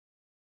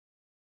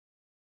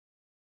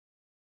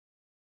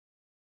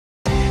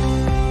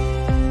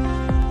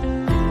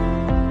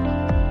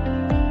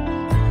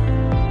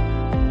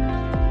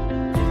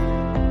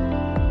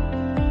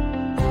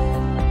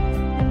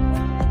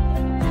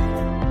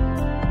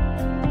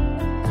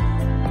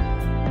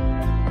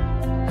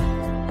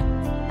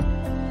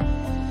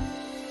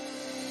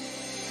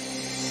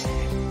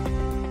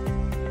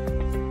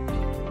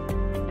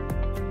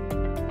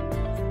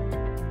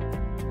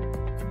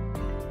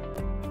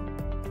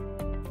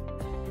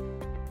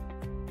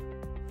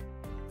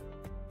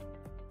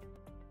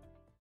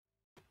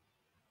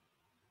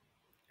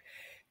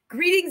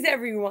Greetings,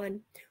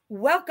 everyone.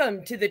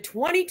 Welcome to the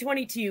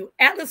 2022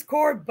 Atlas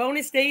Corps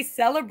Bonus Day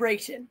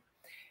celebration.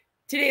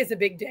 Today is a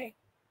big day.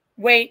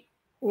 Wait.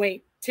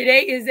 Today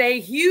is a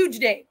huge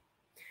day.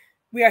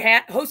 We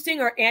are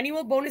hosting our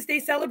annual Bonus Day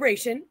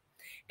celebration.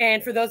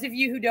 And for those of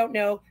you who don't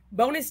know,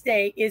 Bonus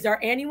Day is our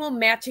annual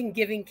matching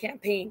giving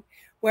campaign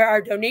where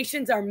our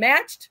donations are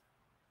matched.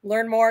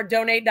 Learn more at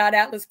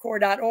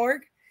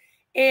donate.atlascorps.org.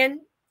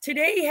 And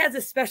today has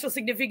a special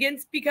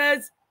significance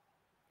because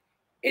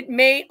it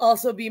may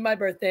also be my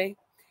birthday.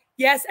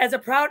 Yes, as a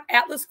proud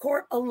Atlas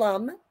Corps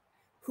alum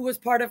who was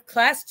part of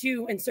Class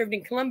 2 and served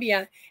in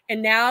Colombia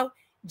and now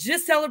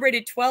just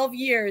celebrated 12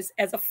 years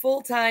as a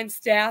full-time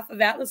staff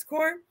of Atlas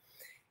Corps,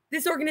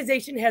 this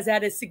organization has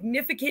had a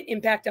significant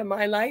impact on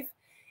my life.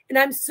 And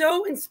I'm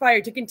so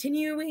inspired to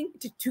continue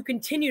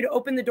to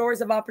open the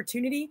doors of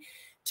opportunity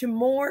to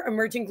more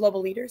emerging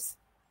global leaders.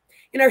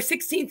 In our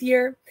 16th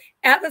year,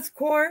 Atlas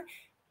Corps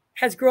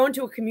has grown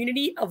to a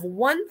community of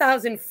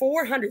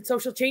 1,400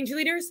 social change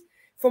leaders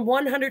from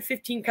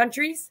 115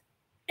 countries.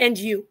 And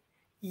you,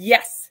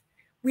 yes,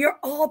 we are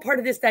all part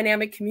of this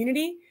dynamic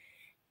community.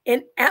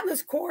 And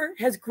Atlas Corps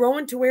has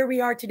grown to where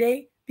we are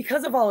today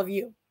because of all of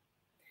you.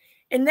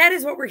 And that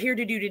is what we're here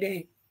to do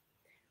today.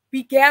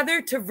 We gather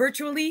to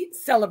virtually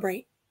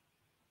celebrate.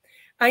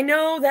 I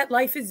know that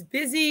life is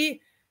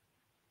busy,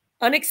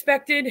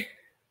 unexpected,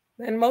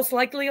 and most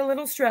likely a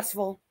little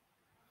stressful.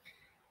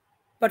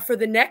 But for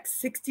the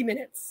next 60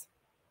 minutes,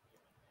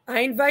 I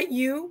invite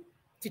you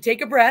to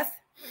take a breath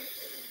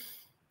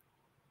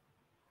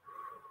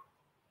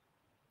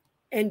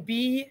and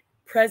be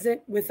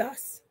present with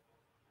us.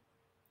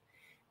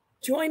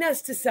 Join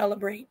us to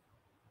celebrate.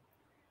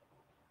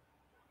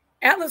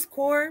 Atlas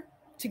Corps,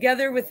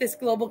 together with this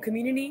global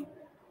community,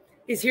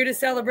 is here to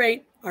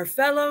celebrate our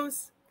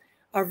fellows,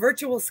 our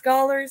virtual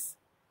scholars,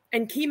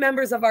 and key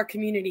members of our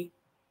community.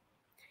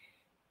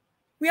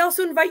 We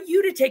also invite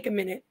you to take a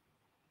minute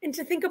and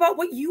to think about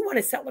what you want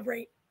to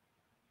celebrate.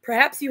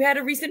 Perhaps you had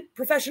a recent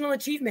professional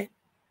achievement,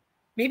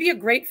 maybe a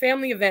great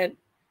family event,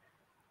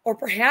 or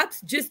perhaps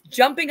just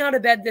jumping out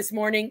of bed this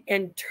morning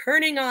and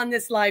turning on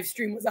this live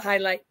stream was a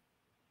highlight.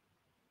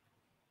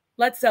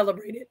 Let's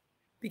celebrate it,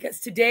 because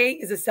today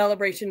is a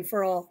celebration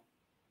for all.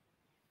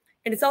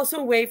 And it's also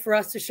a way for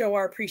us to show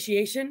our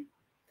appreciation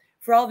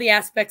for all the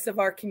aspects of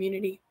our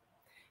community,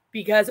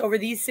 because over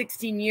these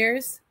 16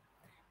 years,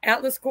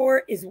 Atlas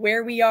Corps is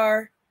where we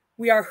are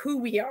who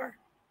we are,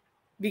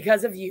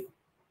 because of you.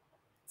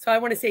 So I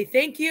want to say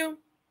thank you.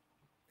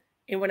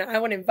 And I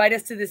want to invite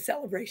us to this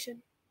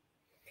celebration.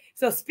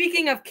 So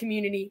speaking of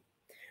community,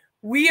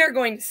 we are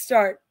going to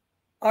start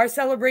our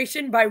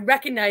celebration by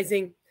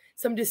recognizing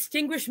some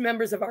distinguished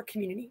members of our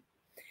community.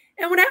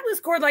 And what Atlas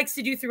Corps likes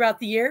to do throughout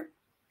the year,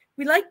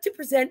 we like to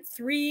present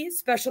 3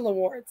 special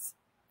awards.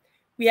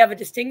 We have a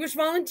distinguished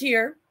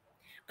volunteer,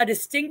 a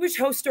distinguished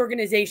host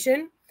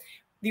organization,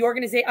 the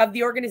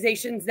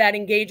organizations that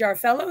engage our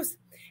fellows,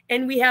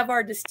 and we have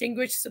our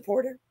distinguished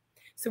supporter.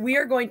 So we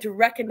are going to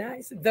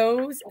recognize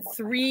those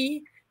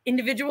 3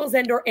 individuals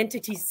and or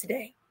entities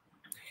today.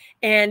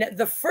 And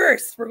the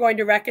first we're going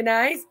to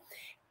recognize,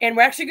 and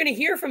we're actually going to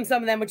hear from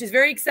some of them, which is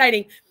very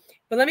exciting.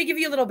 But let me give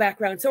you a little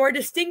background. So our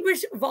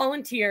distinguished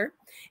volunteer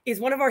is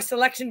one of our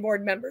selection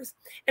board members.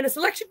 And a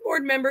selection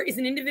board member is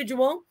an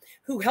individual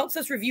who helps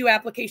us review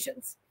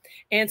applications.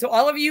 And so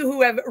all of you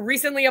who have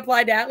recently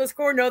applied to Atlas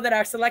Corps know that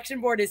our selection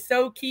board is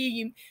so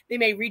key. They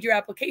may read your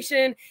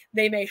application.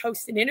 They may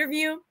host an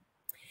interview.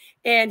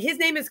 And his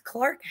name is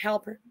Clark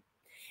Halpern.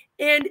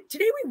 And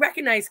today we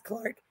recognize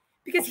Clark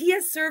because he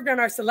has served on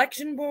our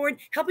selection board,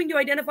 helping to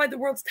identify the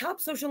world's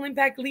top social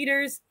impact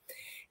leaders.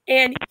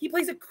 And he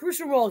plays a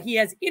crucial role. He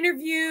has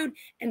interviewed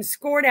and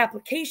scored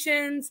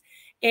applications,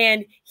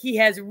 and he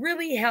has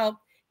really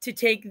helped to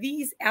take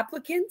these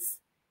applicants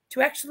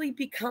to actually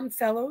become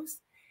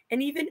fellows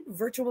and even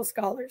virtual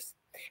scholars.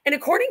 And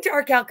according to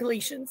our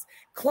calculations,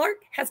 Clark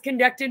has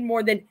conducted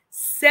more than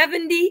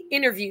 70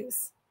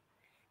 interviews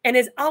and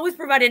has always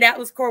provided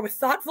Atlas Corps with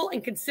thoughtful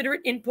and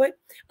considerate input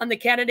on the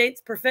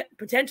candidate's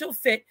potential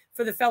fit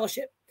for the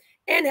fellowship,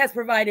 and has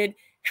provided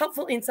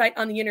helpful insight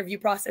on the interview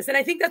process. And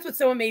I think that's what's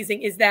so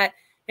amazing is that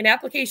an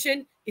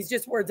application is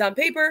just words on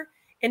paper.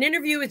 An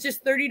interview is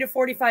just 30 to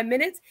 45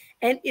 minutes.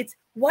 And it's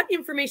what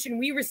information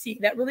we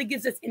receive that really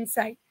gives us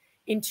insight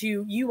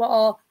into you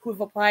all who have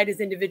applied as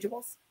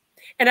individuals.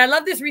 And I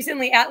love this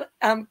recently.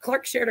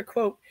 Clark shared a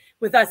quote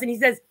with us, and he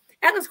says,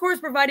 Atlas Corps has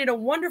provided a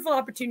wonderful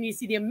opportunity to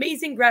see the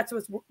amazing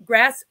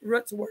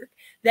grassroots work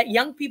that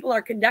young people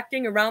are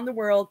conducting around the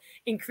world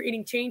in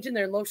creating change in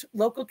their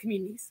local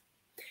communities.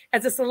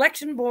 As a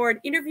selection board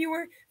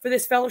interviewer for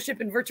this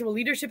fellowship in Virtual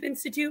Leadership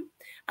Institute,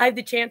 I have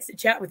the chance to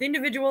chat with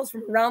individuals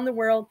from around the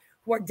world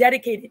who are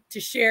dedicated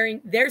to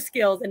sharing their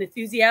skills and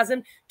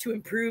enthusiasm to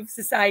improve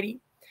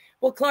society.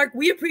 Well, Clark,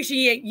 we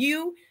appreciate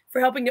you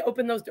for helping to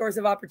open those doors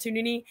of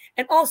opportunity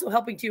and also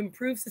helping to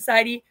improve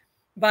society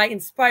by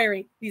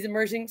inspiring these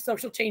emerging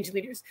social change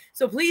leaders.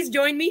 So please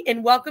join me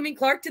in welcoming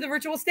Clark to the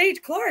virtual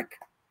stage. Clark.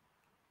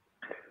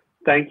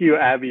 Thank you,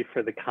 Abby,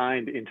 for the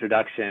kind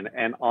introduction.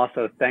 And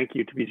also thank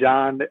you to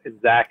Bidjan,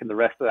 Zach, and the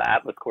rest of the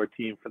Atlas Core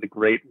team for the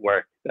great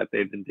work that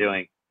they've been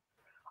doing.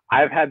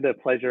 I've had the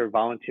pleasure of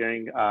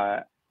volunteering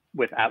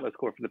with Atlas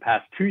Core for the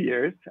past 2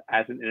 years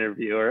as an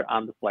interviewer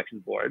on the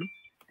selection board.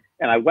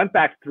 And I went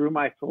back through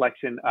my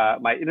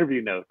my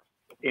interview notes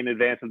in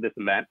advance of this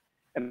event.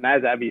 And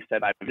as Abby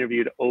said, I've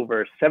interviewed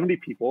over 70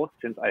 people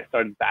since I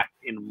started back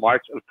in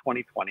March of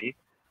 2020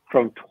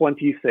 from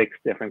 26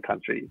 different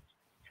countries.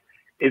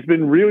 It's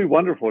been really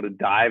wonderful to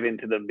dive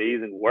into the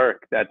amazing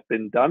work that's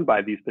been done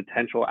by these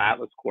potential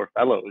Atlas Core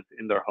fellows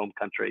in their home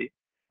country,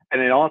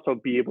 and then also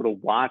be able to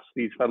watch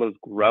these fellows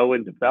grow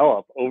and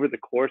develop over the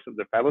course of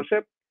their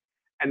fellowship,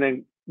 and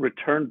then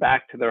return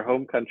back to their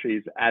home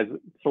countries as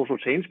social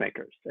change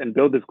makers and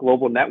build this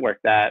global network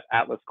that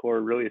Atlas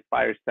Core really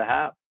aspires to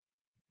have.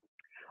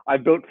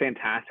 I've built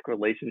fantastic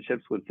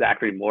relationships with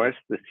Zachary Morris,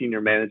 the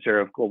Senior Manager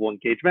of Global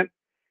Engagement,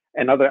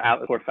 and other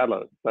Atlas Core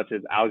fellows, such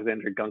as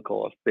Alexander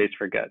Gunkel of Space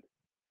for Good.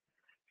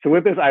 So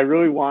with this, I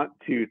really want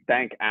to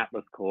thank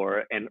Atlas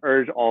Core and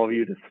urge all of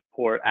you to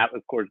support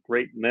Atlas Core's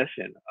great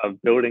mission of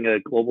building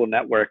a global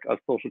network of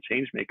social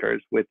change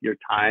makers with your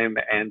time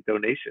and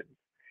donations.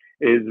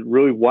 It is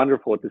really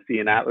wonderful to see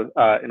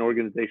an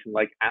organization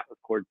like Atlas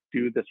Core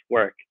do this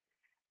work.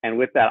 And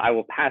with that, I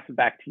will pass it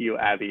back to you,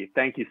 Abby.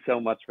 Thank you so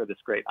much for this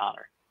great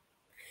honor.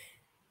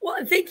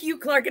 Well, thank you,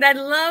 Clark. And I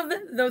love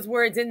those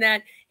words in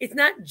that it's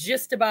not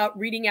just about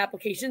reading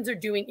applications or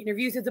doing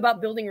interviews. It's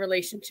about building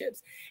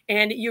relationships.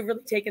 And you've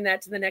really taken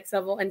that to the next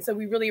level. And so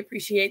we really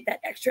appreciate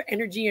that extra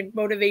energy and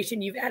motivation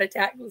you've added to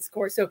Atlas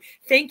Core. So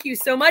thank you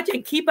so much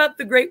and keep up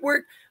the great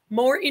work.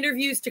 More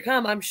interviews to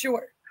come, I'm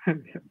sure.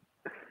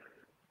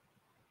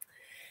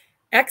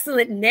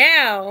 Excellent.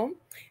 Now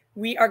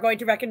we are going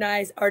to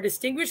recognize our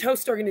distinguished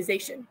host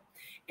organization.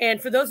 And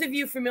for those of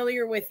you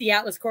familiar with the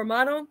Atlas Core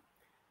model,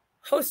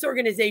 host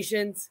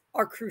organizations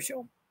are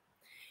crucial.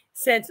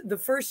 Since the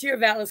first year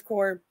of Atlas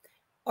Core,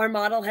 our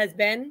model has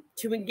been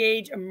to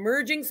engage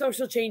emerging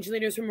social change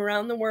leaders from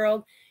around the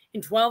world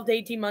in 12 to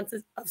 18 months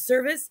of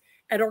service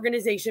at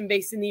organizations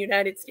based in the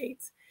United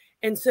States.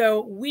 And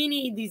so we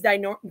need these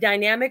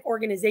dynamic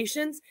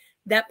organizations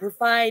that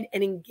provide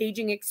an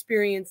engaging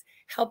experience,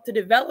 help to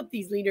develop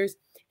these leaders,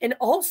 and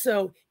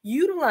also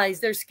utilize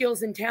their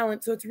skills and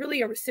talent. So it's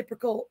really a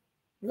reciprocal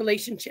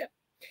relationship.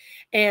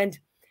 And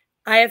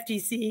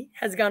IFDC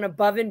has gone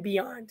above and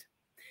beyond.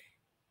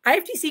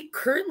 IFDC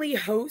currently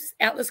hosts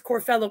Atlas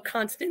Core Fellow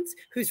Constance,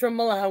 who's from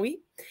Malawi,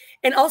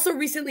 and also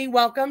recently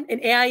welcomed an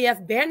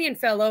AIF Banyan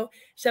Fellow,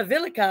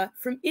 Shavilika,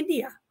 from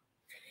India.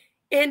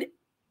 And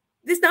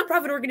this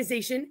nonprofit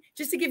organization,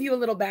 just to give you a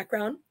little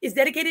background, is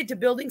dedicated to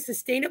building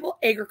sustainable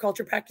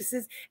agriculture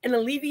practices and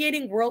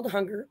alleviating world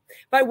hunger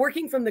by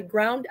working from the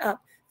ground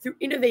up through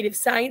innovative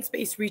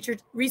science-based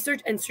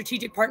research and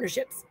strategic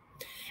partnerships.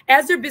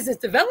 As their business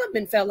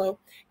development fellow,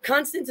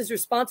 Constance is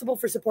responsible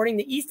for supporting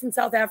the East and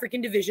South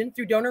African division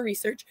through donor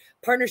research,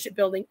 partnership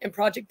building, and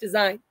project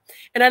design.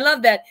 And I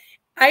love that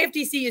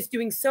IFDC is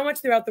doing so much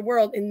throughout the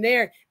world, and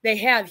they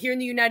have here in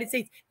the United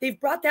States, they've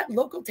brought that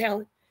local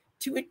talent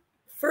to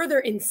further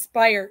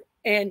inspire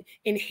and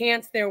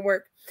enhance their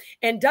work.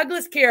 And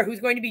Douglas Kerr, who's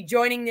going to be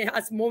joining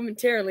us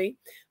momentarily,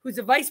 who's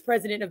the Vice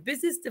President of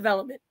Business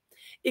Development,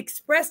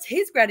 expressed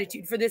his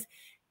gratitude for this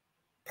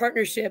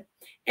partnership.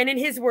 And in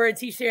his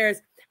words, he shares,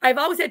 I've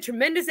always had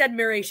tremendous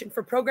admiration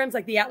for programs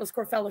like the Atlas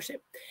Core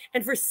Fellowship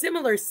and for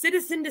similar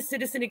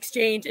citizen-to-citizen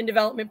exchange and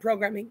development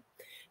programming.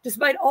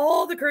 Despite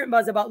all the current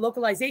buzz about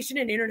localization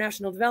and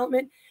international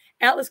development,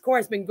 Atlas Core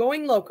has been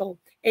going local,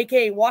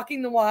 aka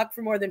walking the walk,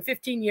 for more than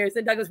 15 years.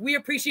 And Douglas, we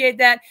appreciate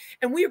that.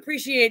 And we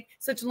appreciate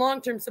such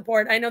long-term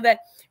support. I know that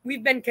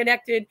we've been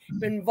connected,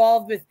 been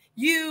involved with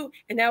you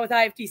and now with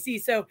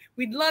IFDC. So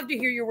we'd love to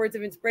hear your words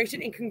of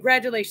inspiration and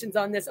congratulations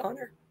on this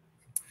honor.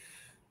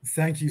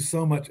 Thank you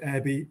so much,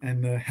 Abby,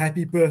 and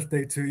happy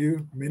birthday to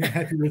you. Many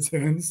happy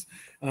returns.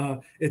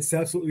 It's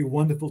absolutely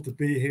wonderful to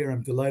be here.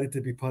 I'm delighted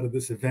to be part of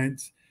this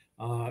event.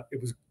 It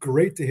was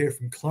great to hear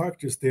from Clark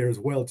just there as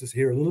well, just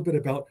hear a little bit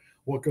about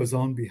what goes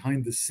on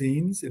behind the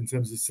scenes in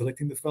terms of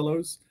selecting the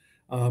fellows.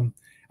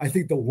 I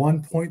think the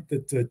one point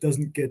that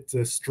doesn't get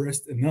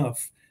stressed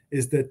enough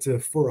is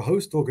that for a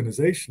host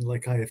organization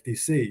like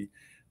IFDC,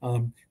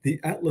 the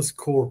Atlas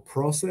Core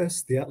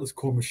process, the Atlas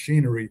Core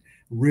machinery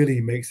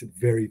really makes it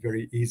very,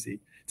 very easy.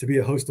 To be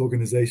a host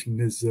organization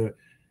is,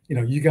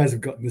 you guys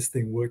have gotten this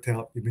thing worked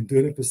out. You've been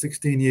doing it for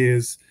 16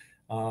 years.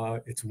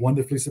 It's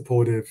wonderfully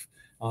supportive,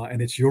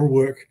 and it's your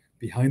work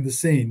behind the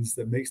scenes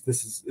that makes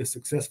this a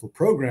successful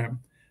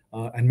program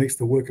and makes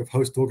the work of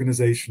host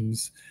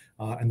organizations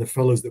and the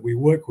fellows that we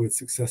work with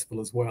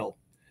successful as well.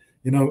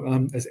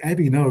 As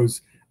Abby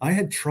knows, I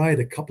had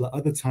tried a couple of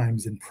other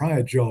times in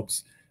prior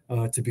jobs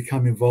to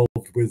become involved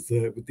with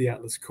the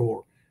Atlas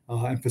Core.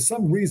 And for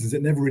some reasons,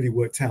 it never really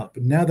worked out.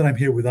 But now that I'm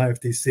here with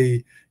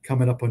IFDC,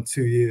 coming up on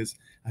 2 years,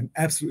 I'm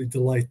absolutely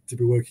delighted to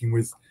be working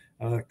with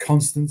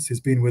Constance, who's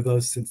been with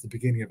us since the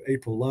beginning of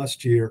April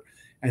last year,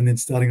 and then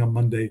starting on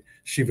Monday,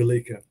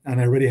 Shivalika.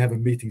 And I already have a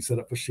meeting set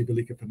up for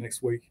Shivalika for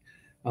next week.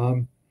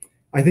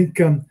 I think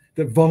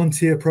that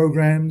volunteer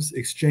programs,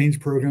 exchange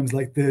programs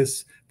like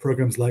this,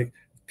 programs like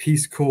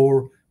Peace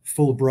Corps,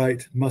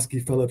 Fulbright,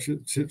 Muskie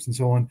Fellowships, and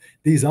so on,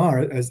 these are,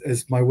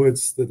 as my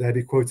words that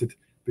Abby quoted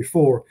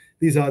before,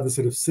 these are the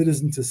sort of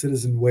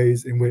citizen-to-citizen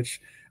ways in which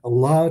a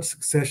large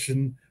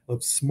succession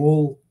of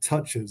small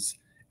touches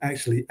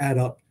actually add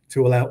up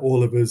to allow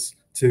all of us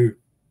to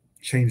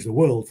change the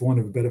world, for want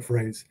of a better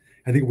phrase.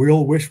 I think we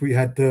all wish we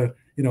had the,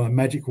 a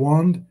magic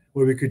wand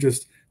where we could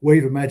just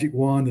wave a magic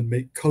wand and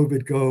make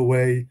COVID go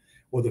away,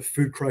 or the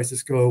food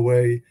crisis go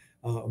away,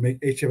 or make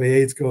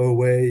HIV/AIDS go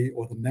away,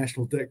 or the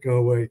national debt go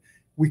away.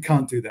 We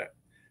can't do that.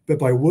 But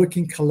by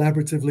working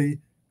collaboratively,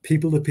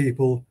 people to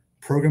people,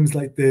 programs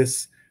like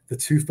this, the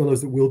two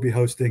fellows that we'll be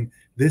hosting,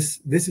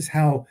 this is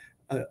how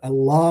a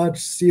large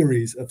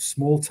series of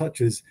small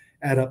touches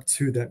add up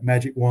to that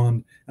magic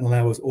wand and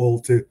allow us all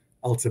to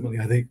ultimately,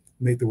 I think,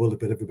 make the world a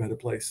bit of a better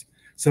place.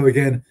 So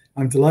again,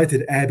 I'm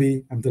delighted,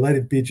 Abby, I'm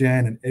delighted,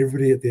 Bidjan, and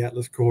everybody at the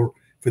Atlas Corps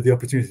for the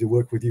opportunity to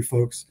work with you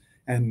folks,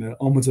 and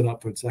onwards and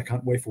upwards. I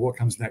can't wait for what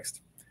comes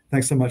next.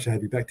 Thanks so much,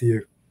 Abby. Back to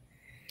you.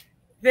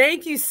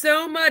 Thank you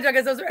so much,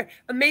 because those are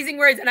amazing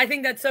words, and I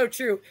think that's so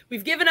true.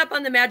 We've given up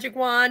on the magic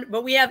wand,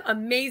 but we have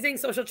amazing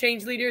social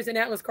change leaders and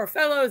Atlas Corps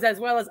Fellows, as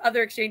well as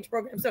other exchange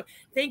programs. So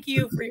thank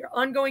you for your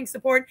ongoing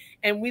support,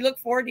 and we look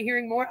forward to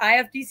hearing more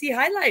IFDC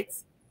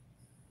highlights.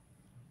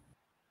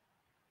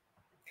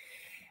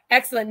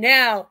 Excellent.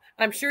 Now,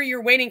 I'm sure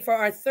you're waiting for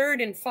our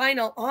third and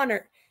final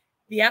honor,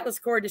 the Atlas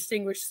Corps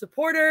Distinguished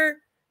Supporter.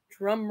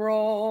 Drum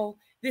roll.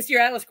 This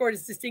year, Atlas Corps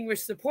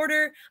Distinguished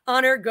Supporter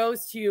honor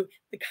goes to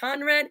the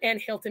Conrad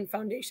and Hilton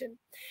Foundation.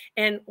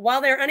 And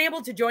while they're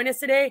unable to join us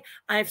today,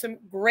 I have some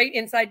great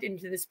insight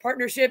into this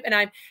partnership, and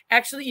I'm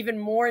actually even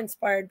more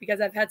inspired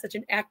because I've had such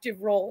an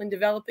active role in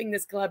developing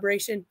this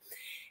collaboration.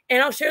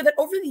 And I'll share that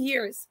over the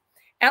years,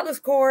 Atlas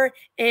Corps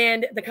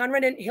and the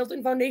Conrad and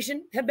Hilton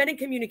Foundation have been in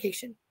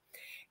communication.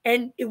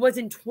 And it was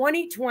in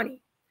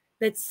 2020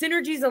 that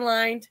synergies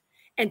aligned,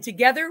 and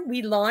together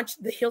we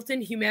launched the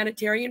Hilton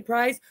Humanitarian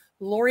Prize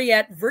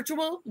Laureate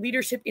Virtual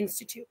Leadership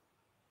Institute.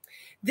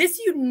 This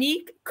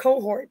unique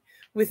cohort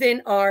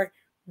within our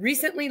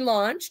recently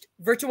launched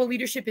Virtual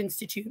Leadership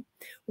Institute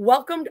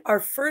welcomed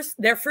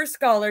their first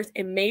scholars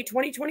in May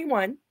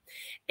 2021,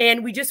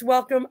 and we just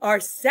welcomed our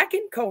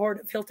second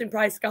cohort of Hilton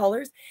Prize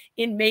scholars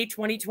in May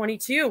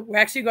 2022. We're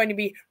actually going to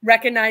be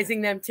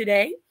recognizing them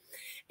today.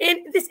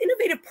 And this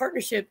innovative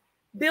partnership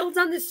builds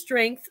on the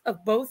strength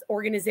of both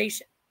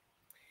organizations.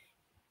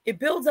 It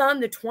builds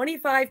on the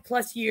 25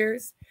 plus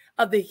years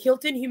of the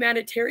Hilton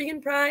Humanitarian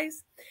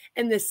Prize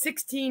and the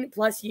 16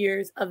 plus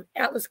years of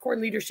Atlas Corps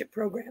leadership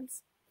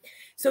programs.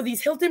 So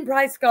these Hilton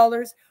Prize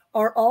scholars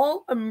are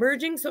all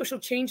emerging social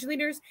change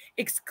leaders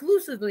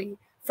exclusively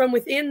from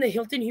within the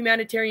Hilton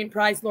Humanitarian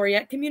Prize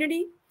laureate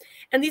community.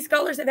 And these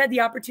scholars have had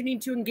the opportunity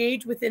to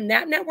engage within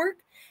that network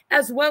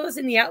as well as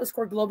in the Atlas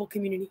Corps global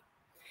community.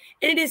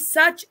 And it is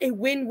such a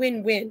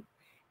win-win-win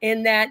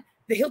in that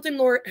the Hilton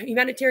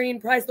Humanitarian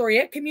Prize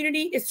laureate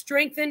community is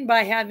strengthened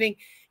by having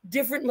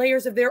different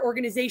layers of their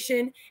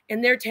organization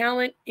and their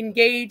talent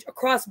engage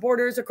across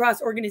borders,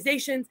 across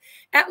organizations.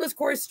 Atlas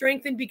Corps is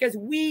strengthened because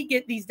we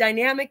get these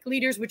dynamic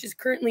leaders, which is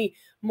currently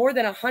more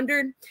than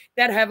 100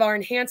 that have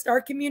enhanced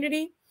our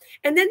community.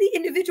 And then the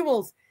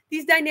individuals,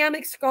 these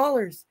dynamic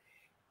scholars,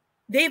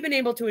 they've been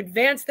able to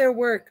advance their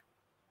work,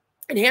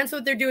 enhance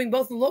what they're doing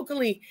both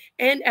locally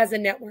and as a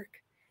network.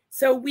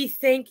 So we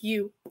thank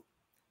you,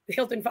 the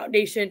Hilton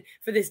Foundation,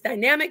 for this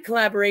dynamic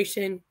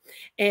collaboration,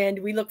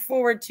 and we look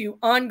forward to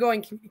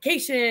ongoing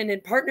communication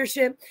and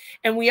partnership.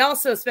 And we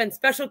also spend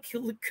special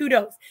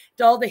kudos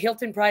to all the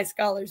Hilton Prize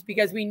scholars,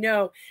 because we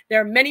know there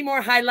are many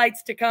more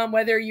highlights to come,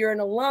 whether you're an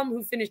alum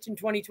who finished in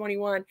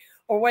 2021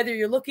 or whether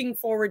you're looking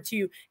forward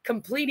to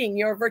completing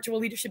your Virtual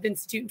Leadership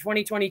Institute in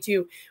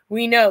 2022.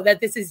 We know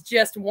that this is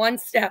just one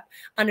step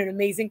on an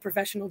amazing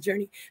professional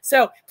journey.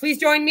 So please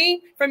join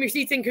me from your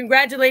seats in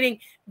congratulating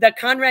the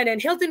Conrad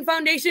and Hilton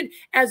Foundation,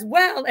 as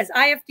well as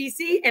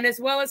IFDC and as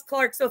well as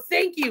Clark. So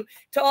thank you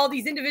to all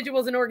these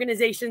individuals and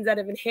organizations that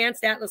have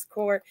enhanced Atlas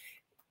Corps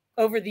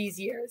over these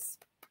years.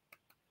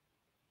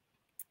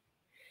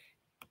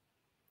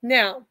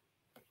 Now,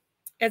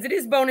 as it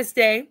is bonus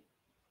day,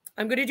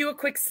 I'm going to do a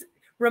quick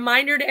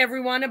reminder to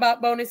everyone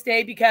about bonus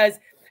day, because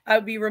I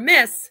would be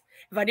remiss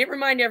if I didn't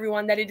remind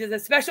everyone that it is a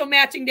special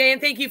matching day.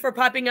 And thank you for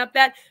popping up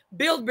that.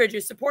 Build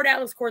bridges, support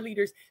Atlas Corps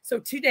leaders. So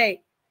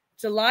today,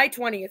 July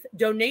 20th,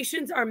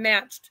 donations are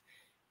matched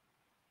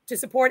to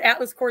support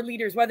Atlas Corps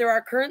leaders, whether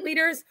our current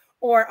leaders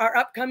or our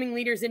upcoming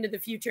leaders into the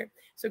future.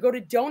 So go to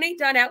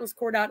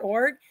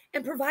donate.atlascorps.org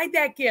and provide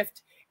that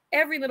gift.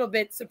 Every little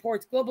bit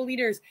supports global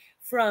leaders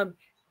from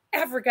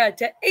Africa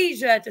to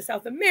Asia to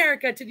South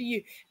America to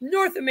the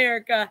North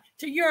America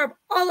to Europe,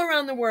 all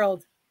around the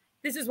world.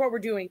 This is what we're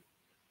doing.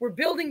 We're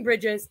building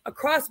bridges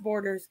across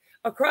borders,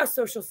 across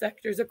social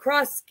sectors,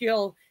 across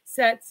skill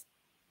sets,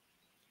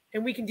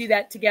 and we can do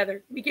that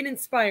together. We can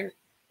inspire,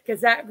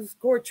 because Atlas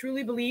Corps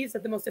truly believes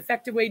that the most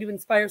effective way to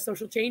inspire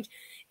social change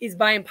is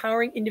by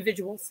empowering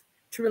individuals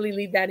to really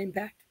lead that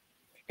impact.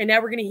 And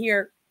now we're going to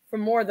hear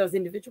from more of those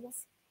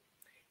individuals.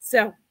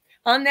 So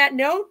on that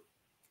note,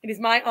 it is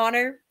my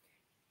honor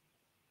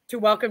to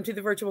welcome to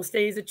the virtual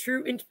stage a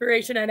true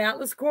inspiration at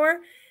Atlas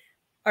Corps,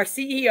 our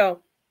CEO.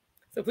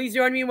 So please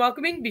join me in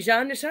welcoming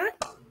Bidjan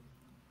Nashat.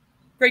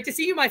 Great to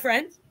see you, my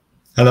friend.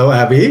 Hello,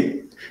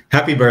 Abby.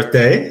 Happy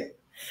birthday.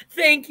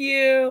 Thank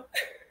you.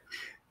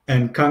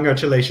 And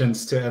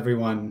congratulations to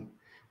everyone.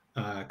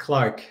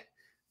 Clark,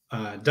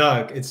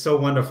 Doug, it's so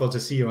wonderful to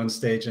see you on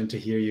stage and to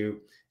hear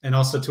you. And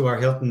also to our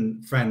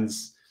Hilton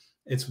friends,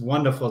 it's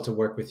wonderful to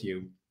work with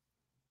you.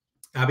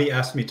 Abby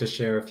asked me to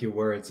share a few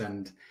words,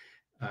 and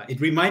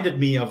it reminded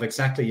me of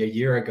exactly a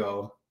year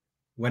ago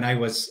when I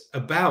was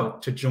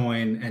about to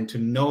join and to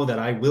know that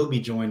I will be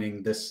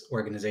joining this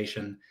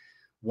organization,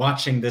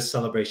 watching this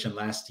celebration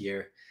last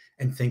year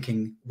and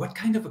thinking, what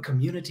kind of a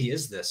community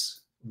is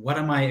this? What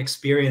am I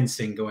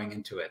experiencing going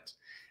into it?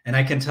 And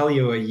I can tell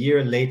you a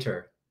year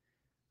later,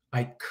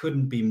 I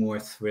couldn't be more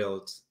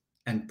thrilled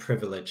and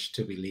privileged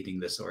to be leading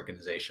this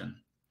organization.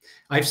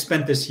 I've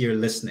spent this year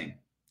listening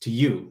to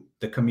you,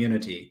 the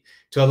community,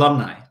 to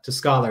alumni, to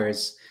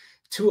scholars,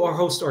 to our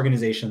host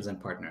organizations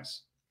and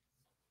partners.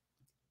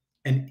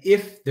 And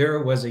if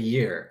there was a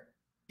year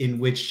in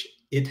which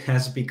it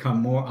has become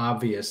more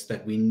obvious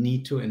that we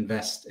need to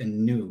invest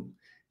in new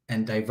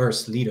and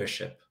diverse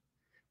leadership,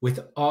 with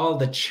all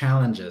the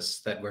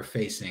challenges that we're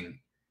facing,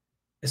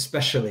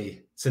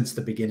 especially since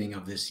the beginning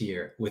of this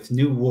year, with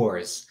new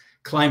wars,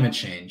 climate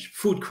change,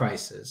 food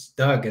crisis,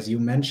 Doug, as you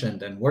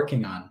mentioned, and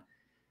working on,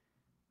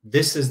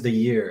 this is the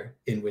year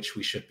in which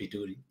we should be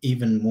doing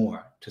even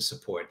more to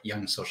support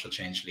young social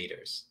change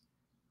leaders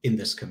in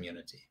this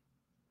community.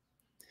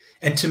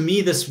 And to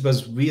me, this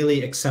was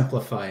really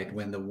exemplified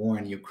when the war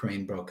in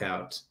Ukraine broke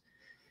out,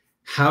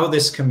 how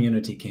this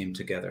community came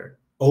together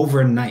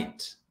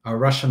overnight, our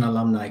Russian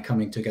alumni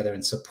coming together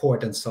in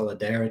support and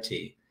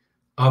solidarity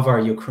of our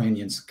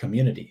Ukrainian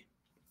community.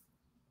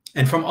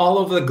 And from all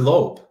over the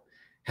globe,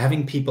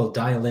 having people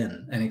dial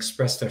in and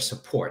express their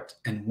support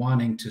and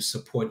wanting to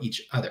support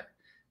each other,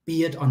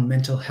 be it on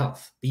mental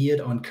health, be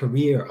it on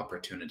career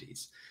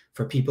opportunities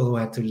for people who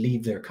had to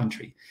leave their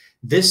country.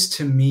 This,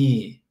 to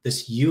me,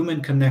 this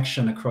human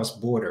connection across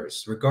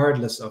borders,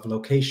 regardless of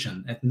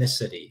location,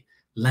 ethnicity,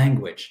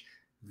 language,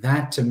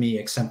 that to me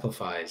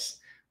exemplifies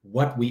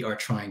what we are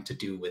trying to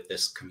do with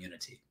this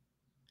community.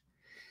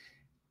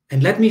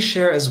 And let me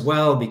share as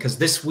well, because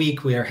this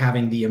week we are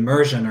having the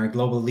Immersion, our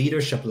Global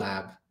Leadership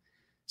Lab,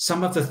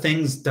 some of the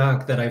things,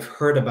 Doug, that I've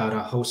heard about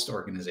our host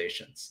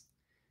organizations.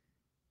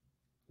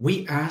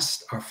 We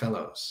asked our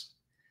fellows,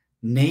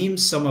 name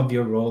some of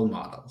your role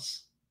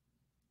models.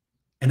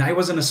 And I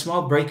was in a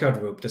small breakout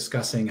group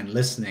discussing and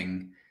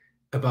listening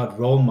about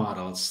role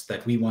models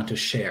that we want to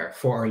share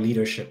for our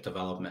leadership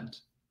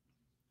development.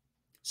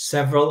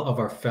 Several of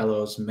our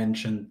fellows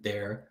mentioned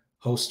their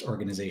host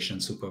organization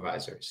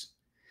supervisors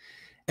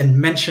and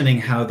mentioning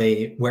how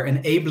they were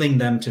enabling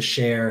them to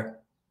share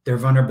their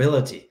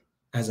vulnerability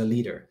as a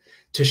leader,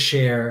 to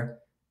share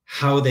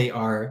how they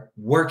are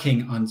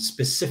working on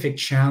specific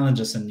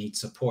challenges and need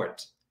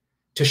support,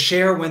 to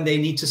share when they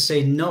need to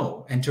say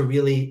no, and to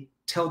really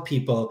tell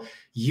people,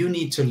 you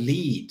need to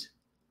lead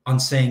on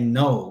saying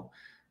no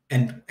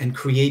and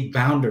create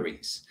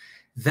boundaries.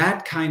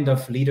 That kind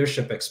of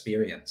leadership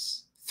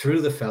experience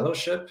through the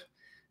fellowship,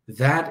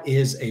 that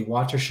is a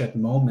watershed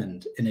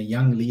moment in a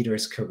young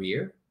leader's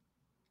career.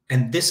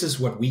 And this is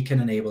what we can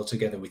enable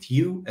together with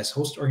you as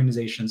host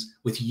organizations,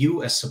 with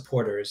you as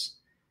supporters,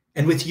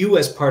 and with you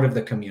as part of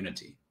the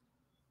community,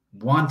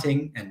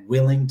 wanting and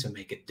willing to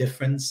make a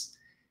difference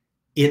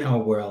in our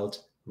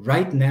world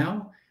right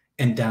now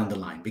and down the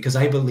line, because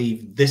I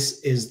believe this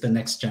is the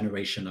next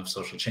generation of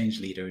social change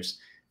leaders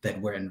that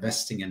we're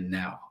investing in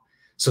now.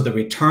 So the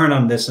return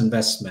on this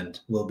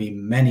investment will be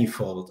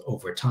manyfold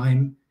over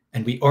time.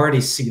 And we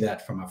already see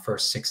that from our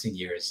first 16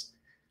 years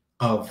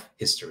of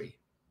history.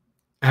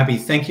 Abby,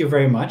 thank you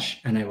very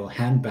much. And I will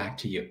hand back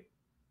to you.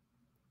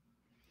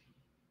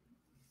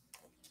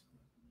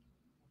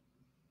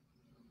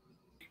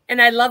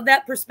 And I love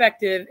that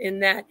perspective in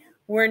that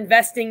we're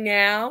investing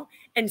now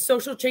and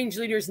social change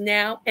leaders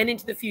now and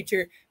into the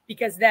future,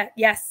 because that,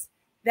 yes,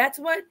 that's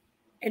what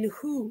and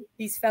who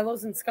these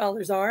fellows and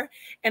scholars are.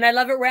 And I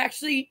love it. We're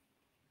actually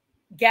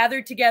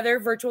gathered together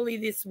virtually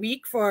this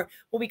week for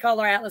what we call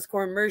our Atlas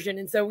Corps Immersion.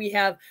 And so we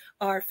have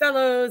our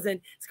fellows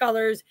and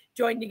scholars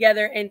joined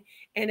together. And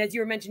as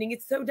you were mentioning,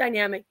 it's so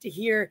dynamic to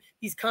hear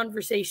these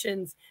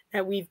conversations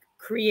that we've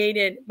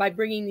created by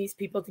bringing these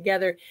people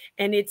together.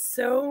 And it's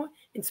so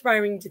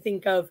inspiring to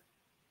think of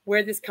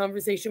where this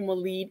conversation will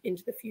lead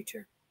into the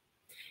future.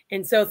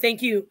 And so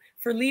thank you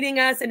for leading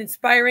us and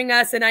inspiring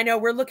us. And I know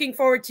we're looking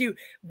forward to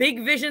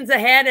big visions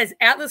ahead as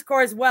Atlas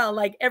Corps as well,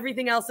 like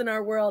everything else in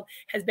our world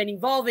has been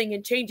evolving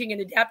and changing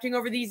and adapting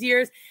over these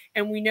years.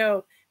 And we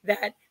know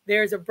that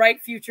there's a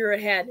bright future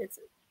ahead. It's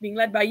being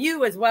led by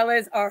you as well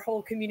as our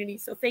whole community.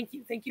 So thank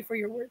you. Thank you for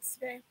your words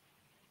today.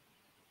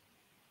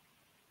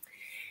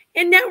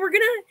 And now we're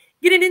going to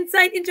get an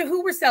insight into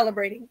who we're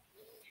celebrating.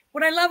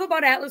 What I love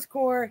about Atlas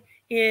Corps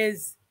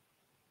is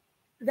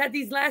that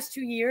these last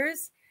 2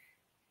 years,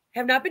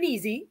 have not been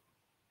easy,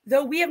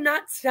 though we have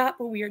not stopped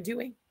what we are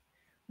doing.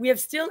 We have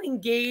still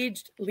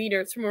engaged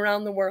leaders from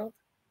around the world.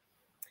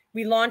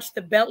 We launched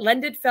the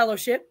Blended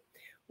Fellowship,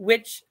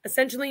 which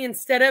essentially,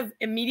 instead of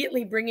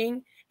immediately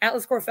bringing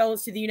Atlas Core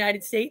Fellows to the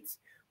United States,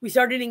 we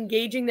started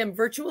engaging them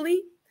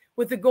virtually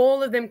with the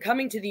goal of them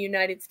coming to the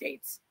United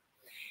States.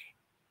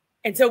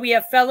 And so we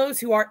have fellows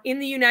who are in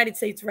the United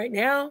States right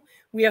now.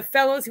 We have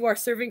fellows who are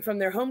serving from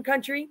their home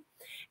country.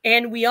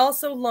 And we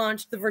also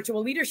launched the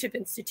Virtual Leadership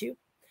Institute.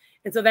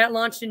 And so that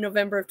launched in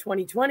November of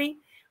 2020.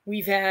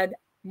 We've had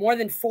more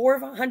than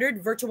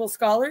 400 virtual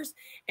scholars.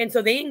 And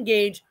so they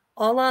engage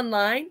all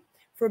online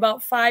for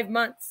about 5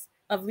 months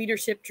of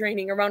leadership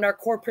training around our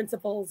core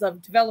principles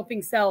of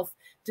developing self,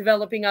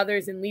 developing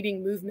others, and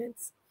leading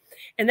movements.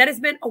 And that has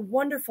been a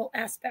wonderful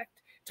aspect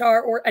to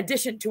our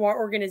addition to our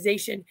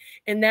organization,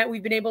 and that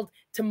we've been able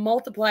to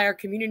multiply our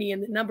community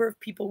and the number of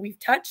people we've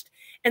touched.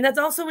 And that's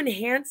also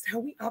enhanced how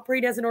we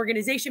operate as an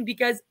organization,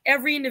 because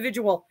every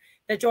individual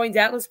that joins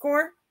Atlas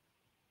Core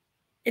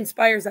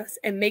inspires us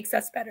and makes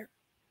us better.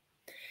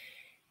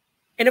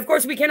 And of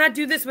course, we cannot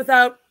do this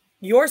without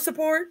your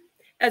support,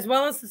 as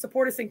well as the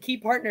support of some key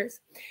partners.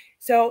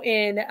 So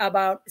in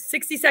about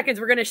 60 seconds,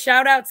 we're going to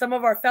shout out some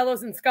of our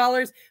fellows and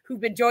scholars who've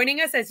been joining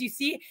us, as you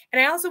see.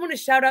 And I also want to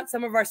shout out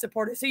some of our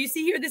supporters. So you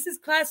see here, this is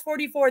class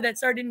 44 that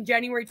started in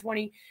January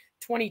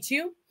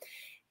 2022.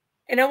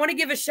 And I want to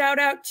give a shout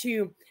out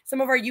to some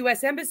of our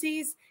U.S.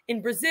 embassies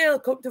in Brazil,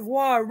 Cote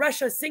d'Ivoire,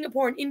 Russia,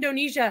 Singapore, and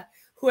Indonesia,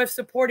 who have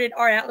supported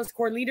our Atlas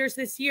Core leaders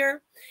this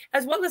year,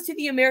 as well as to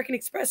the American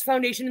Express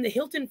Foundation and the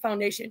Hilton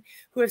Foundation,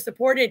 who have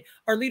supported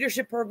our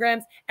leadership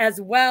programs,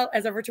 as well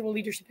as our Virtual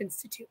Leadership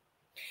Institute.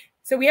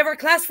 So we have our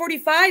Class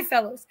 45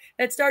 fellows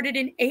that started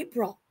in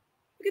April.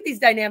 Look at these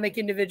dynamic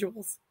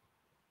individuals.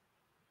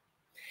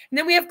 And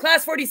then we have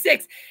Class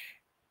 46.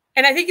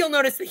 And I think you'll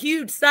notice the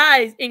huge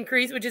size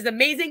increase, which is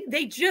amazing.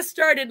 They just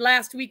started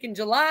last week in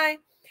July.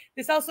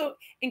 This also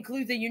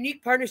includes a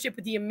unique partnership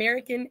with the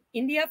American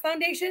India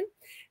Foundation.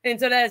 And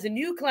so that is a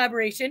new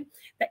collaboration,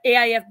 the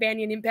AIF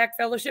Banyan Impact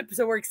Fellowship.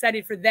 So we're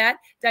excited for that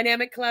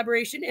dynamic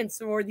collaboration and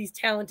for these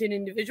talented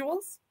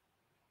individuals.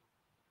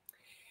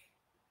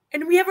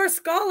 And we have our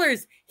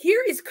scholars.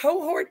 Here is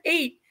Cohort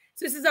 8.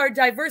 So this is our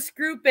diverse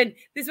group. And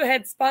this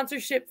had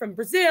sponsorship from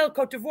Brazil,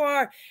 Cote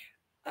d'Ivoire,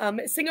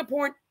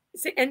 Singapore,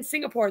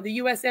 the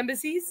U.S.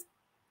 embassies.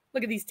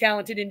 Look at these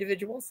talented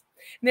individuals.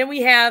 And then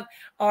we have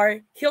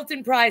our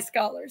Hilton Prize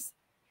scholars.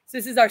 So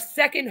this is our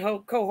second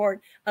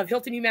cohort of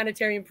Hilton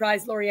Humanitarian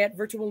Prize Laureate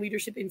Virtual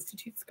Leadership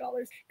Institute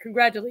scholars.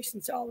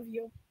 Congratulations to all of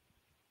you.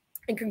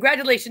 And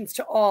congratulations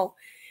to all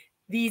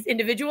these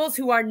individuals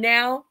who are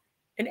now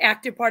an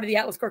active part of the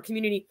Atlas Core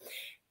community.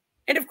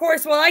 And of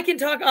course, while I can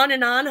talk on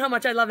and on how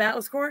much I love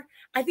Atlas Core,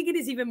 I think it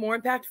is even more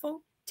impactful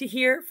to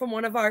hear from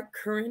one of our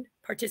current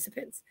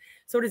participants.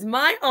 So it is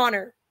my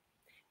honor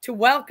to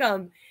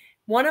welcome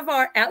one of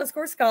our Atlas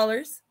Core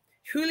scholars,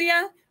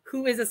 Júlia,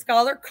 who is a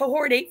scholar,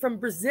 Cohort 8 from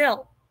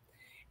Brazil.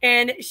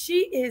 And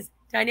she is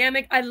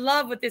dynamic. I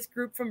love what this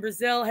group from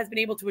Brazil has been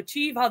able to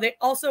achieve, how they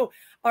also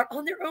are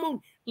on their own,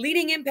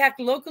 leading impact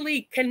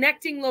locally,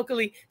 connecting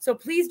locally. So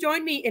please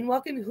join me in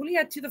welcoming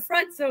Júlia to the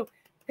front. So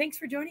thanks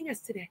for joining us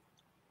today.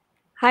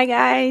 Hi,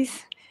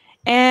 guys.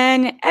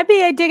 And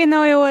Abby, I didn't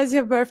know it was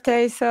your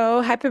birthday,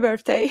 so happy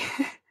birthday.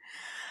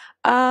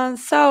 I'm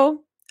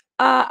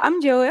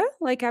Júlia,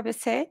 like Abby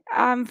said.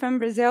 I'm from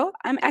Brazil.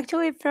 I'm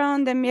actually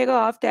from the middle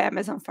of the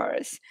Amazon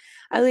forest.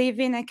 I live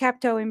in a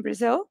capital in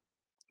Brazil,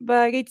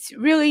 but it's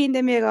really in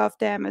the middle of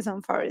the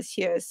Amazon forest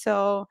here.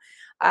 So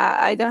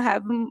I don't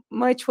have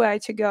much where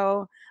to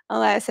go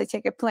unless I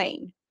take a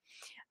plane.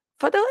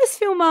 For the last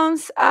few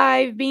months,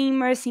 I've been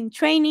immersed in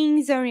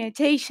trainings,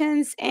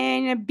 orientations,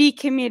 and a big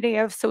community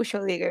of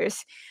social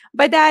leaders.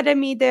 By that, I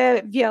mean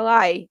the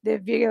VLI, the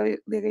Virtual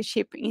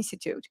Leadership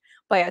Institute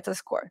by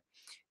Atlas Core.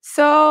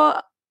 So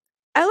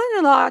I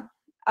learned a lot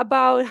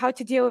about how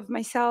to deal with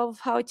myself,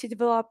 how to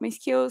develop my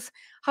skills,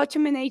 how to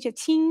manage a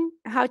team,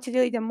 how to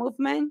lead a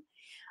movement.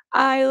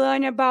 I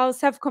learned about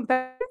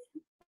self-compassion,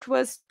 which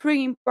was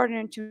pretty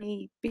important to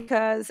me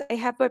because I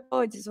have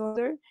bipolar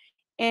disorder.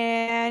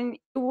 And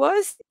it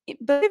was,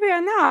 believe it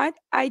or not,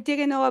 I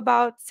didn't know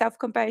about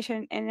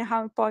self-compassion and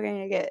how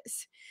important it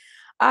is.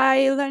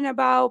 I learned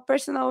about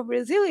personal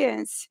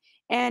resilience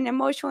and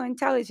emotional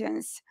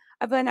intelligence.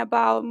 I've learned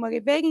about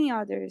motivating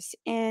others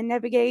and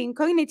navigating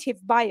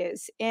cognitive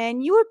bias.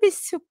 And you would be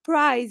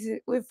surprised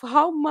with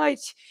how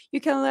much you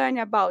can learn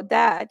about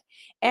that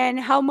and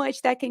how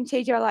much that can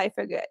change your life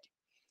for good.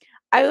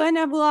 I learned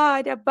a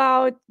lot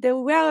about the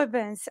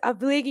relevance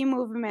of leading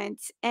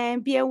movements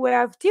and be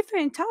aware of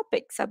different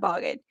topics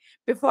about it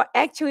before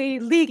actually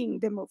leading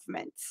the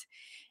movements.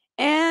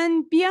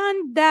 And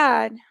beyond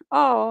that,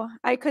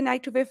 I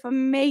connect with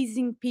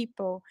amazing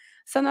people.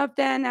 Some of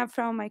them are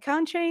from my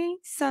country,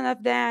 some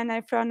of them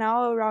are from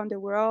all around the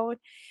world.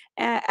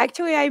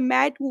 Actually, I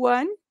met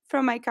one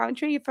from my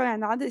country, from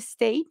another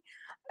state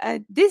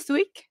this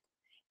week.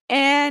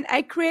 And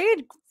I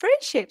created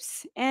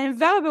friendships and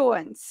valuable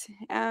ones.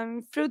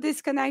 Through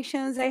these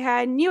connections, I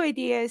had new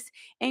ideas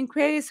and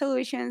created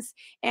solutions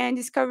and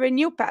discovered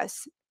new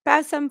paths.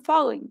 Paths I'm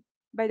following,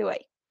 by the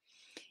way.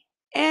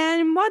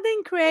 And more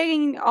than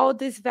creating all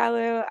this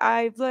value,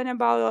 I've learned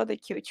about other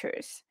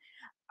cultures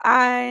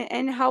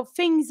and how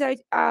things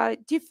are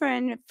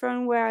different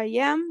from where I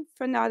am,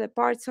 from other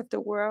parts of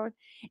the world.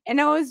 And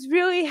I was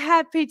really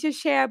happy to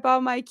share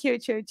about my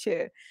culture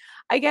too.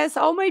 I guess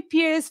all my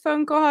peers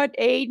from Cohort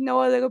 8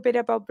 know a little bit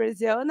about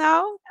Brazil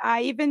now.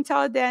 I even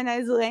taught them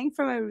as slang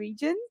from a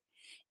region.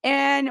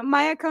 And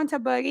my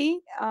accountability,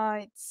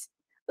 it's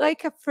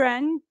like a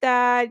friend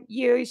that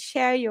you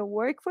share your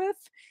work with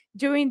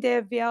during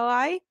the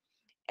VLI.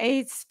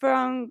 It's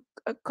from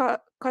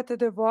Côte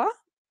d'Ivoire,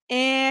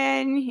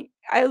 and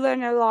I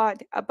learned a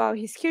lot about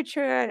his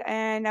culture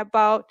and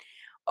about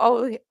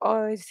all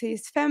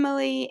his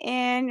family,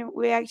 and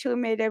we actually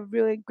made a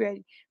really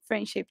great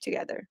friendship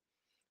together.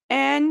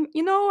 And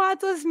you know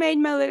what was made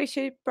my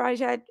leadership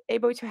project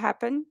able to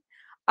happen?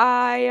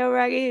 I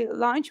already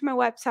launched my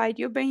website,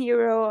 Urban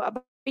Hero,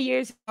 about 3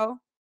 years ago.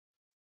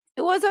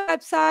 It was a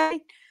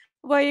website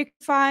where you can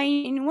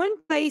find in one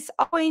place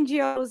all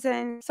NGOs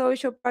and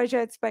social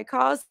projects by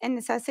cause and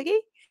necessity.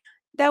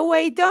 That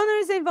way,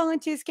 donors and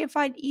volunteers can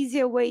find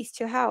easier ways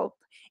to help.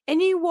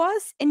 And it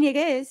was, and it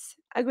is,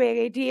 a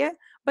great idea,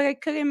 but I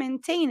couldn't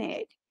maintain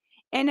it.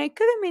 And I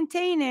couldn't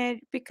maintain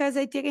it because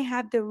I didn't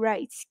have the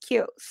right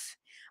skills.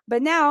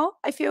 But now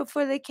I feel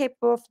fully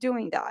capable of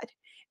doing that.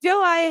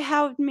 VLI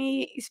helped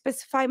me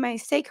specify my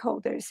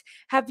stakeholders,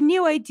 have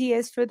new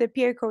ideas for the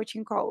peer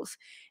coaching calls,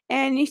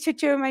 and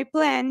structure my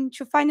plan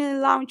to finally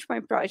launch my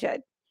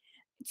project.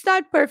 It's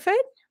not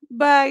perfect,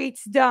 but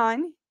it's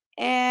done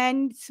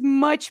and it's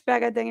much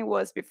better than it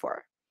was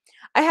before.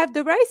 I have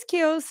the right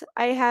skills,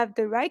 I have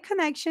the right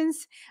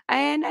connections,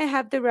 and I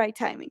have the right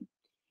timing.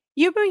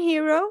 Urban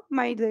Hero,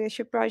 my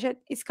leadership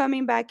project, is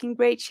coming back in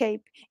great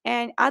shape,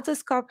 and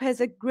Atlas Corp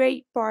has a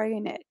great part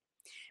in it.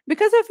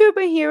 Because of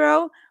Urban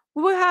Hero,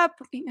 we will have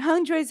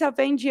hundreds of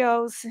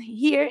NGOs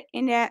here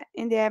in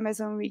the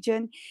Amazon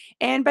region,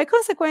 and by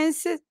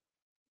consequence,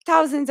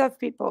 thousands of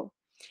people.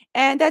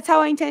 And that's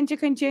how I intend to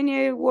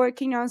continue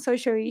working on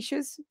social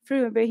issues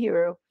through Urban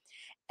Hero.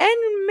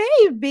 And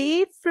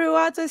maybe through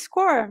Atlas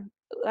Core.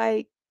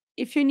 Like,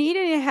 if you need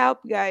any help,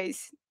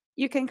 guys,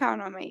 you can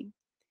count on me.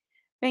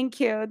 Thank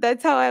you.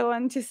 That's all I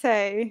want to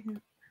say.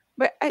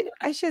 But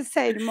I should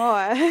say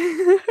more.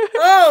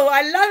 Oh,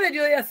 I love it,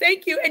 Júlia.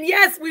 Thank you. And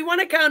yes, we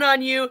want to count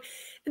on you.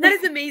 And that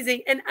is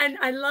amazing. And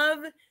I love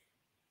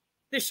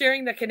the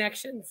sharing the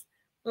connections.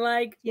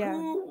 Like,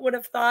 who would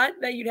have thought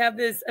that you'd have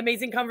this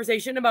amazing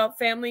conversation about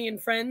family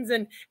and friends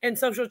and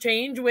social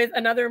change with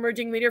another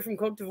emerging leader from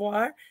Côte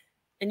d'Ivoire?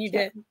 And you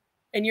did.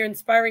 And you're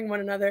inspiring one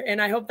another.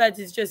 And I hope that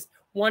is just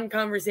one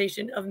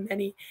conversation of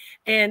many.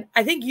 And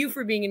I thank you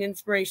for being an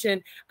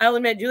inspiration. I'll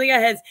admit, Júlia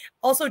has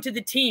also to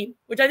the team,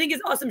 which I think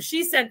is awesome.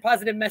 She sent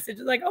positive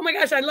messages like, oh my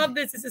gosh, I love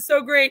this. This is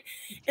so great.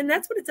 And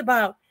that's what it's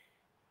about.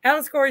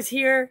 Atlas Core is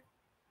here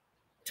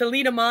to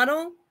lead a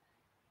model.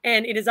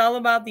 And it is all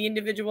about the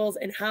individuals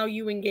and how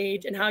you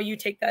engage and how you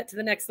take that to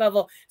the next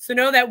level. So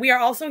know that we are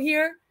also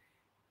here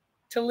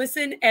to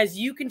listen as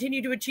you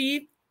continue to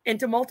achieve and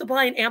to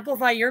multiply and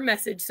amplify your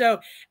message. So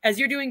as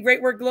you're doing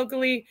great work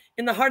locally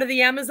in the heart of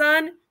the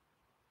Amazon,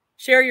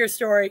 share your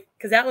story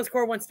because Atlas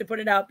Core wants to put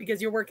it out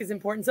because your work is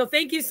important. So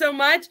thank you so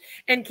much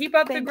and keep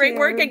up the great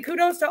work, and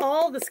kudos to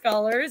all the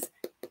scholars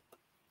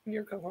in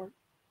your cohort.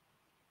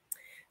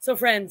 So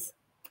friends,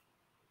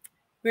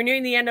 we're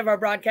nearing the end of our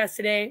broadcast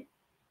today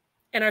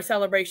and our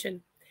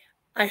celebration.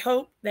 I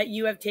hope that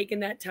you have taken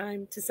that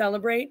time to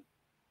celebrate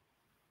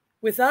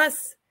with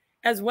us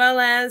as well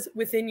as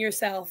within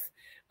yourself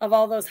of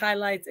all those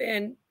highlights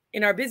and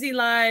in our busy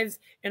lives,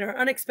 in our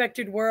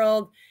unexpected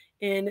world,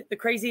 in the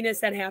craziness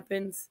that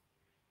happens.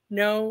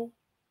 Know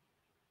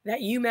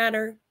that you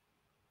matter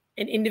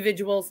and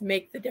individuals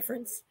make the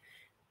difference.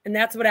 And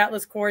that's what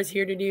Atlas Core is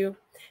here to do,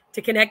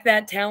 to connect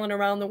that talent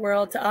around the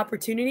world to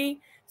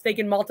opportunity so they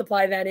can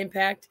multiply that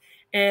impact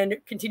and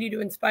continue to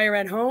inspire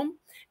at home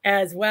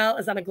as well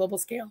as on a global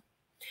scale.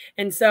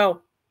 And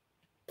so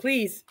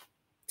please,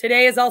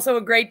 today is also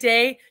a great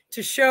day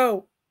to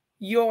show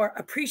your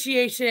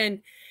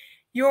appreciation,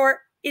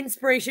 your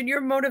inspiration,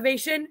 your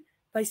motivation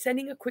by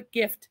sending a quick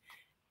gift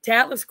to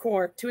Atlas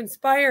Core to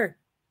inspire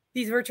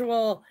these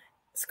virtual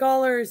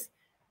scholars,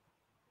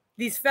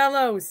 these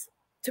fellows,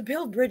 to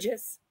build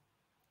bridges.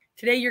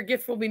 Today, your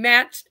gift will be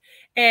matched,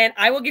 and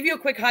I will give you a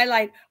quick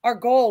highlight. Our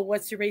goal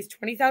was to raise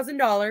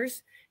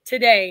 $20,000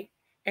 today,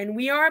 and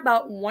we are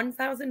about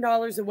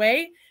 $1,000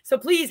 away. So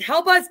please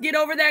help us get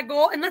over that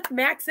goal, and let's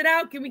max it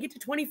out. Can we get to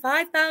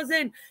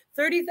 25,000,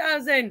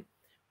 30,000?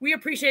 We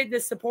appreciate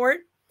this support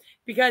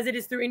because it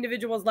is through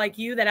individuals like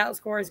you that Atlas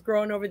Core has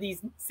grown over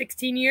these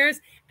 16 years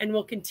and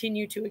will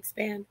continue to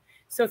expand.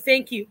 So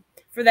thank you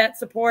for that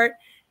support,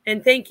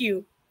 and thank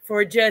you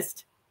for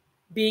just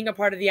being a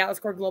part of the Atlas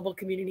Core global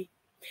community.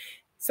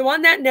 So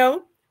on that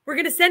note, we're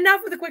going to send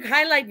off with a quick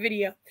highlight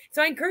video.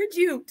 So I encourage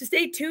you to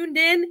stay tuned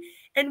in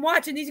and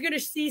watch. And these are going to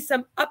see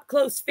some up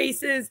close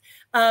faces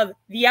of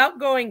the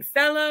outgoing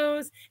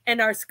fellows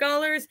and our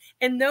scholars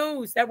and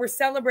those that we're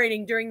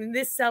celebrating during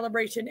this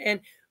celebration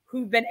and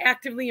who've been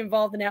actively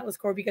involved in Atlas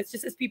Corps, because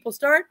just as people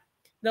start,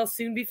 they'll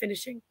soon be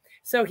finishing.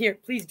 So here,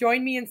 please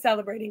join me in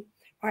celebrating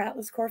our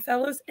Atlas Corps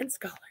fellows and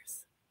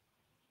scholars.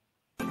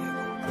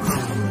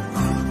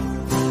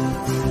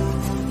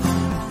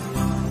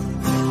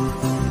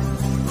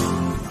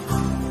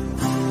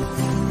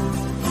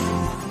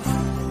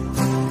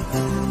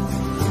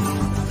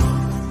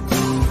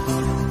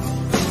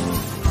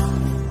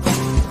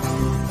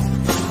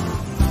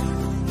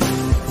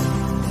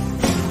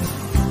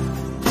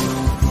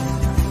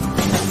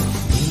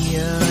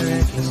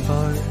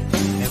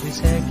 Every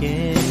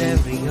second,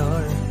 every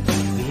hour,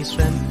 we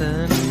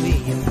strengthen, we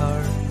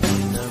impart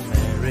the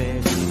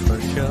merit for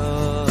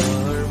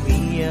sure.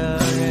 We are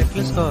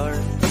Atlas Corps.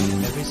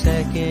 Every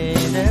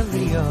second,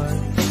 every hour,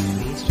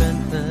 we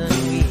strengthen,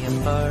 we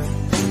impart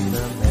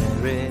the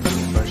merit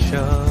for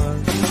sure.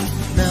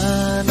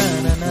 Na na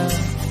na na,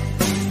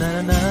 na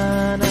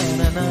na na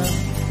na na,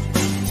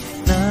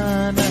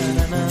 na na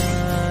na na,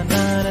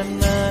 na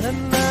na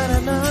na na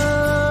na.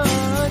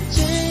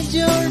 Change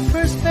your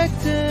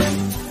perspective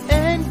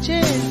and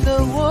change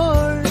the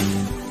world.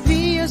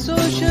 Be a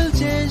social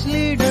change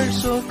leader,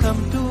 so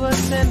come to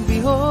us and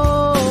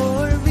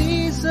behold.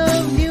 We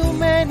serve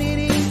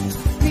humanity,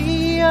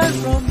 we are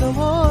from the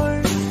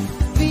world.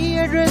 We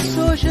address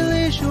social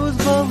issues,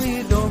 but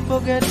we don't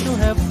forget to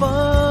have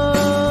fun.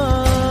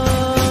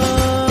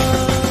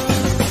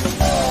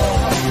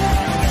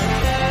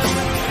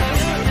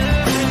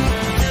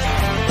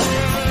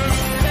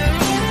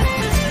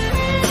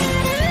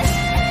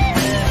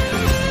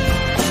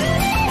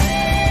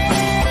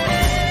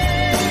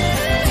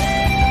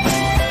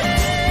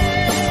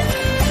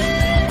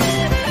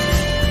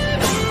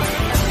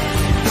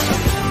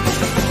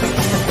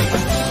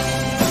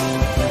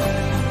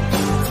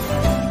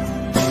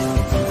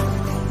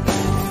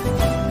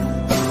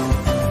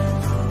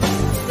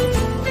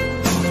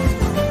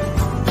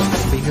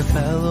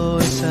 Fellow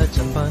is such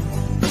a fun.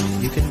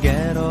 You can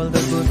get all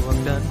the good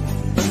work done,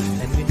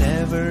 and we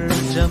never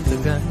jump the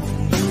gun.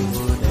 You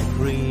would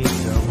agree,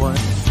 the one.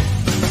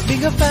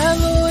 Being a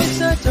fellow is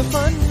such a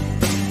fun.